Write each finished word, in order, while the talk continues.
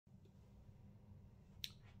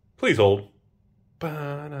Please hold.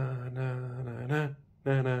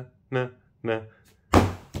 Ba-na-na-na-na-na-na-na.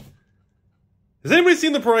 Has anybody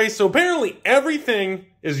seen the price? So apparently everything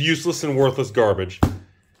is useless and worthless garbage,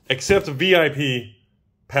 except VIP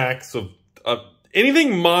packs of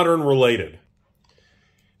anything modern related.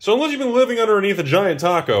 So unless you've been living underneath a giant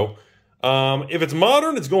taco, if it's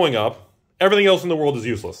modern, it's going up. Everything else in the world is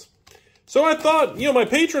useless. So I thought, you know, my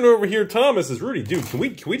patron over here, Thomas, is Rudy. Dude, can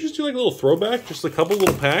we just do like a little throwback? Just a couple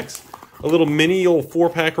little packs, a little mini old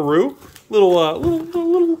 4-packaroo, little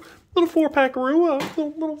 4-packaroo,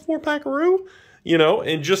 little 4-packaroo. You know,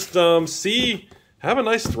 and just have a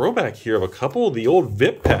nice throwback here of a couple of the old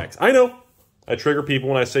VIP packs. I know, I trigger people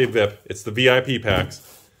when I say VIP. It's the VIP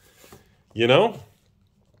packs. You know?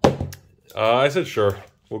 I said, sure,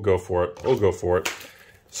 we'll go for it. We'll go for it.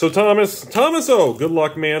 So Thomas, oh, good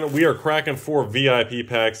luck, man. We are cracking 4 VIP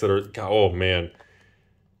packs that are, oh, man.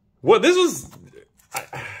 What, this was,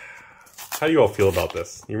 how do you all feel about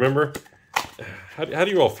this? You remember? How do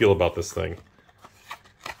you all feel about this thing?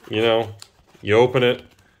 You know? You open it,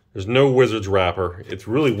 there's no Wizards wrapper. It's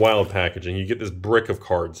really wild packaging. You get this brick of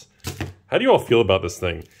cards. How do you all feel about this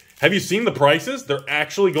thing? Have you seen the prices? They're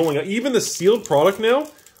actually going up. Even the sealed product now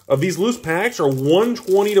of these loose packs are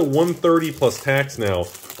 $120 to $130 plus tax now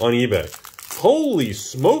on eBay. Holy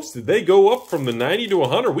smokes, did they go up from the 90 to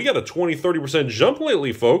 100? We got a 20-30% jump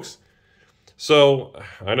lately, folks. So,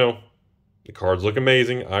 I know, the cards look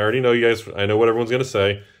amazing. I already know you guys, I know what everyone's going to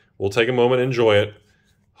say. We'll take a moment and enjoy it.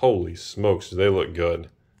 Holy smokes, do they look good.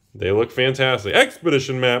 They look fantastic.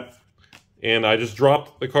 Expedition map. And I just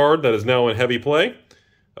dropped the card that is now in heavy play.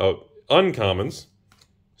 Uncommons.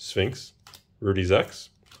 Sphinx. Rudy's X.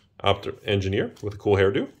 Engineer with a cool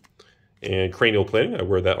hairdo. And cranial plating. I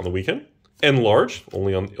wear that on the weekend. Enlarged.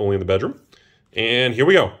 Only in the bedroom. And here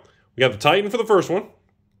we go. We got the Titan for the first one.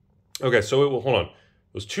 Okay, so hold on. It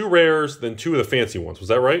was 2 rares, then 2 of the fancy ones. Was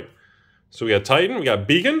that right? So we got Titan. We got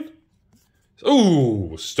Beacon.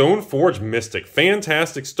 Ooh, Stoneforge Mystic.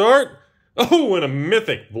 Fantastic start. Oh, and a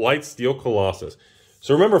Mythic Blightsteel Colossus.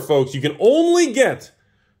 So remember, folks, you can only get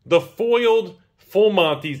the foiled full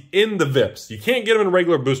Monties in the VIPs. You can't get them in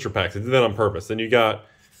regular booster packs. I did that on purpose. Then you got,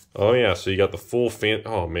 oh yeah, so you got the full fan.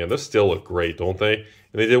 Oh man, those still look great, don't they?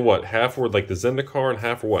 And they did what? Half were like the Zendikar and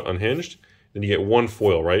half were what? Unhinged? Then you get 1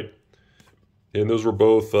 foil, right? And those were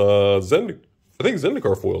both, I think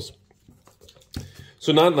Zendikar foils.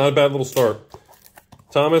 So not a bad little start.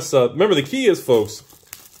 Thomas, remember the key is, folks,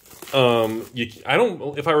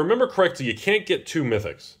 if I remember correctly, you can't get 2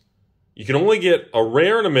 mythics. You can only get a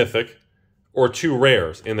rare and a mythic or 2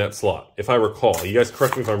 rares in that slot, if I recall. You guys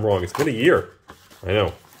correct me if I'm wrong. It's been a year. I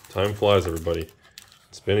know. Time flies, everybody.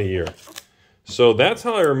 It's been a year. So that's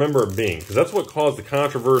how I remember it being, because that's what caused the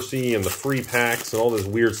controversy and the free packs and all this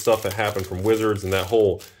weird stuff that happened from Wizards and that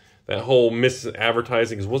whole misadvertising,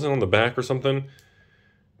 because wasn't it on the back or something?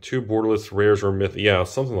 2 borderless rares or myth. Yeah,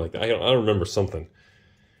 something like that. I remember something.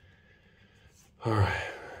 All right.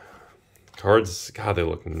 Cards, God, they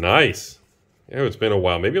look nice. Yeah, it's been a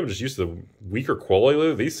while. Maybe I'm just used to the weaker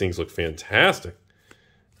quality. These things look fantastic.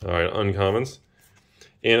 All right, uncommons.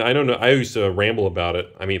 And I don't know, I used to ramble about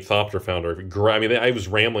it. I mean, Thopter Founder. I mean, I was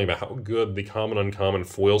rambling about how good the common, uncommon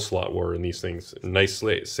foil slot were in these things. Nice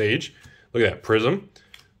Sage. Look at that. Prism.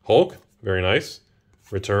 Hulk. Very nice.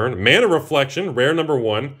 Return. Mana Reflection. Rare number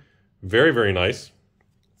 1. Very, very nice.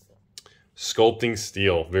 Sculpting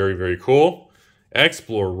Steel. Very, very cool.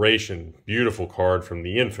 Exploration. Beautiful card from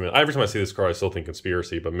the Infinite. Every time I see this card, I still think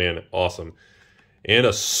Conspiracy, but man, awesome. And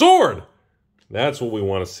a sword! That's what we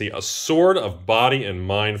want to see. A sword of body and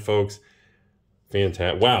mind, folks.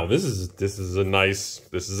 Fantastic. Wow, this is a nice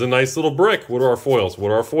little brick. What are our foils?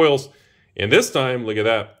 What are our foils? And this time, look at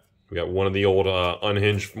that. We got one of the old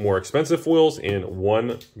unhinged, more expensive foils and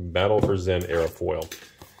 1 Battle for Zen era foil.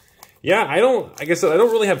 Yeah, like I said, I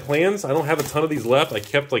don't really have plans. I don't have a ton of these left. I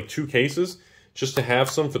kept like 2 cases just to have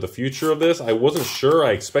some for the future of this. I wasn't sure.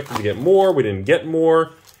 I expected to get more. We didn't get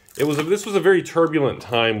more. This was a very turbulent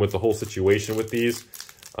time with the whole situation with these.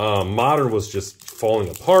 Modern was just falling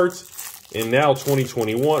apart. And now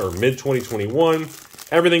 2021 or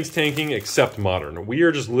mid-2021, everything's tanking except Modern. We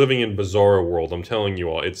are just living in bizarro world. I'm telling you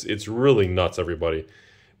all, it's really nuts, everybody.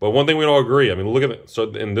 But one thing we'd all agree. I mean, look at it.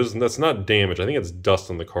 So, and that's not damage. I think it's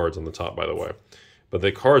dust on the cards on the top, by the way. But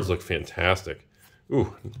the cards look fantastic.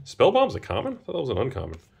 Ooh, Spellbomb's a common? I thought that was an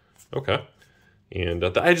uncommon. Okay. And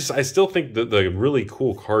I still think that the really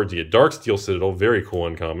cool cards you get. Darksteel Citadel, very cool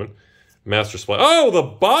uncommon. Master Splash. Oh, the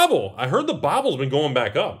Bobble! I heard the Bobble's been going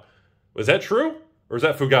back up. Was that true? Or is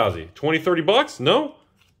that Fugazi? 20, 30 bucks? No?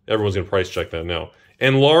 Everyone's going to price check that now.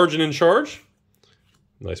 Enlarge and In Charge.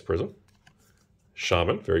 Nice Prism.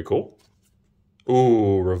 Shaman, very cool.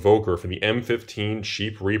 Ooh, Revoker for the M15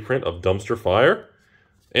 cheap reprint of Dumpster Fire.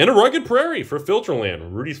 And a Rugged Prairie for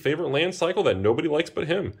Filterland, Rudy's favorite land cycle that nobody likes but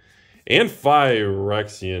him. And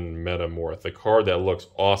Phyrexian Metamorph, the card that looks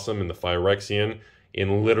awesome in the Phyrexian,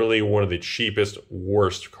 in literally one of the cheapest,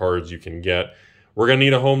 worst cards you can get. We're going to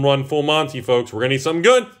need a home run full Monty, folks. We're going to need something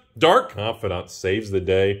good. Dark Confidant saves the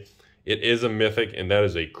day. It is a mythic, and that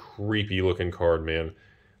is a creepy looking card, man.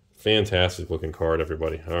 Fantastic looking card,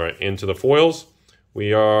 everybody. All right, into the foils.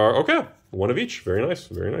 We are, okay, one of each. Very nice,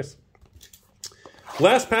 very nice.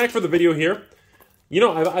 Last pack for the video here. You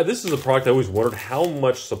know, this is a product I always wondered how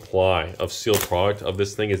much supply of sealed product of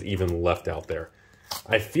this thing is even left out there.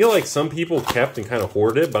 I feel like some people kept and kind of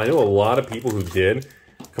hoarded it, but I know a lot of people who did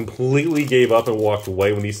completely gave up and walked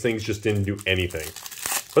away when these things just didn't do anything.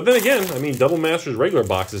 But then again, I mean, Double Masters regular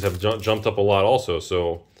boxes have jumped up a lot also,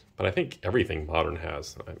 so... But I think everything Modern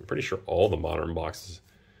has. I'm pretty sure all the Modern boxes.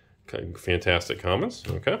 Okay, fantastic comments.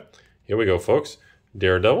 Okay, here we go, folks.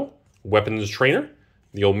 Daredevil, Weapons Trainer,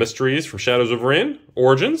 the old Mysteries from Shadows of Rin,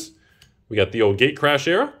 Origins. We got the old Gate Crash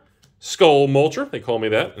era, Skull Mulcher, they called me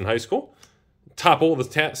that in high school. Topple the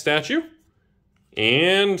Statue,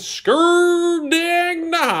 and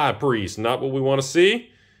Skirdag the High Priest. Not what we want to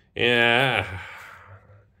see. Yeah.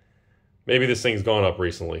 Maybe this thing's gone up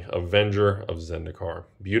recently. Avenger of Zendikar.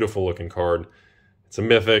 Beautiful looking card. It's a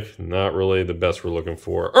mythic. Not really the best we're looking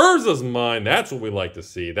for. Urza's Mine. That's what we like to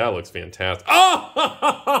see. That looks fantastic. Oh!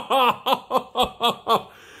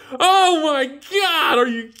 Oh my God! Are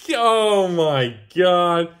you... Oh my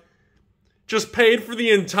God. Just paid for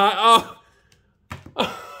the entire... Oh.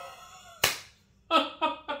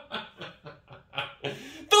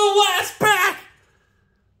 The last pack!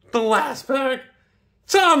 The last pack!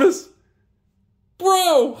 Thomas!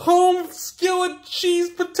 Bro, home skillet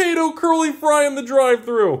cheese potato curly fry in the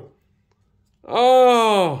drive-thru.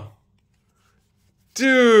 Oh.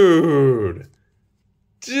 Dude.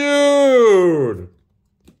 Dude.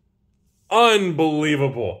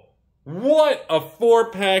 Unbelievable. What a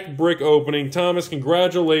 4-pack brick opening. Thomas,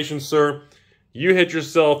 congratulations, sir. You hit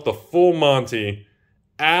yourself the full Monty.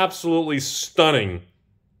 Absolutely stunning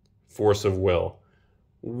force of will.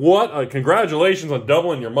 What congratulations on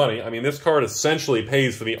doubling your money. I mean, this card essentially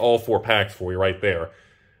pays for the all 4 packs for you right there.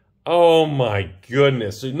 Oh my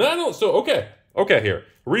goodness. Okay, here.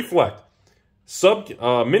 Reflect.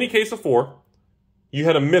 Mini case of 4. You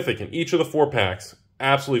had a mythic in each of the 4 packs.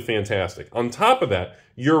 Absolutely fantastic. On top of that,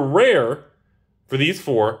 your rare for these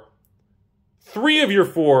 4, 3 of your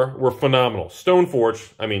 4 were phenomenal.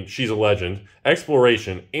 Stoneforge, I mean, she's a legend.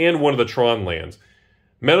 Exploration, and one of the Tron lands.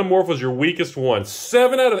 Metamorph was your weakest one.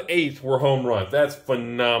 7 out of 8 were home runs. That's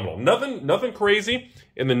phenomenal. Nothing crazy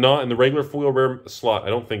in the regular foil rare slot. I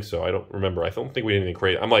don't think so. I don't remember. I don't think we did anything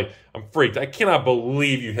crazy. I'm freaked. I cannot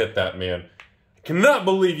believe you hit that, man. I cannot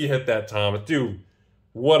believe you hit that, Thomas. Dude,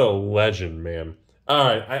 what a legend, man. All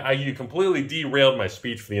right, you completely derailed my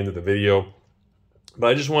speech for the end of the video,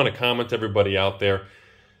 but I just want to comment to everybody out there.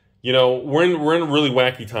 You know, we're in really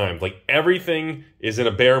wacky times. Like, everything is in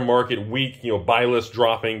a bear market, weak, you know, buy list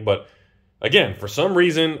dropping. But, again, for some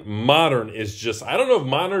reason, Modern is just... I don't know if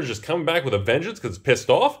Modern is just coming back with a vengeance because it's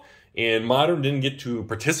pissed off. And Modern didn't get to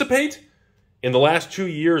participate in the last 2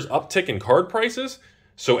 years' uptick in card prices.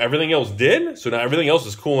 So everything else did. So now everything else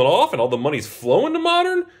is cooling off and all the money's flowing to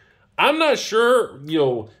Modern. I'm not sure, you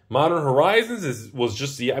know, Modern Horizons was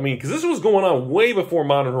just the... I mean, because this was going on way before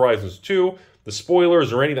Modern Horizons 2. The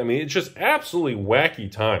spoilers or anything. I mean, it's just absolutely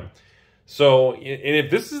wacky time. So, and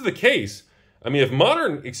if this is the case, I mean, if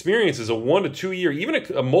Modern experiences a 1 to 2 year, even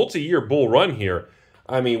a multi-year bull run here,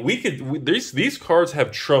 I mean, these cards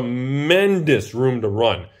have tremendous room to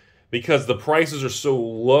run because the prices are so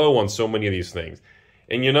low on so many of these things.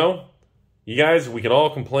 And you know, you guys, we can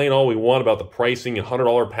all complain all we want about the pricing and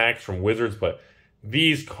 $100 packs from Wizards, but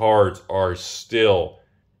these cards are still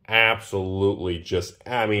absolutely just,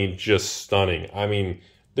 I mean, just stunning. I mean,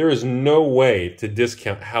 there is no way to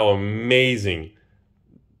discount how amazing.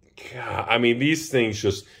 God, I mean, these things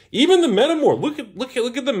just, even the Metamorph, look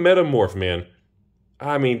at the Metamorph, man.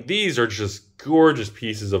 I mean, these are just gorgeous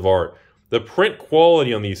pieces of art. The print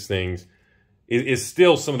quality on these things is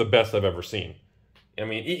still some of the best I've ever seen. I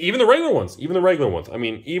mean, even the regular ones, I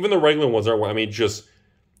mean, even the regular ones are, I mean, just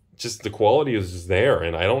the quality is just there,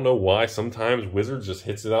 and I don't know why sometimes Wizards just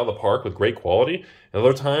hits it out of the park with great quality, and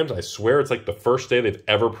other times, I swear, it's like the first day they've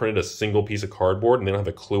ever printed a single piece of cardboard, and they don't have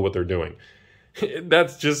a clue what they're doing.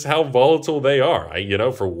 That's just how volatile they are, you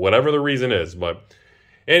know, for whatever the reason is. But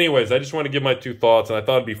anyways, I just want to give my 2 thoughts, and I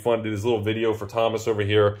thought it'd be fun to do this little video for Thomas over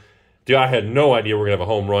here. Dude, I had no idea we're going to have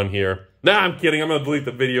a home run here. Nah, I'm kidding. I'm going to delete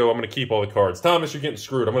the video. I'm going to keep all the cards. Thomas, you're getting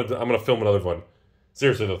screwed. I'm going to film another one.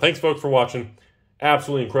 Seriously, though. Thanks, folks, for watching.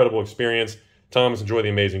 Absolutely incredible experience. Thomas, enjoy the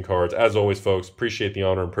amazing cards. As always, folks, appreciate the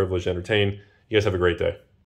honor and privilege to entertain. You guys have a great day.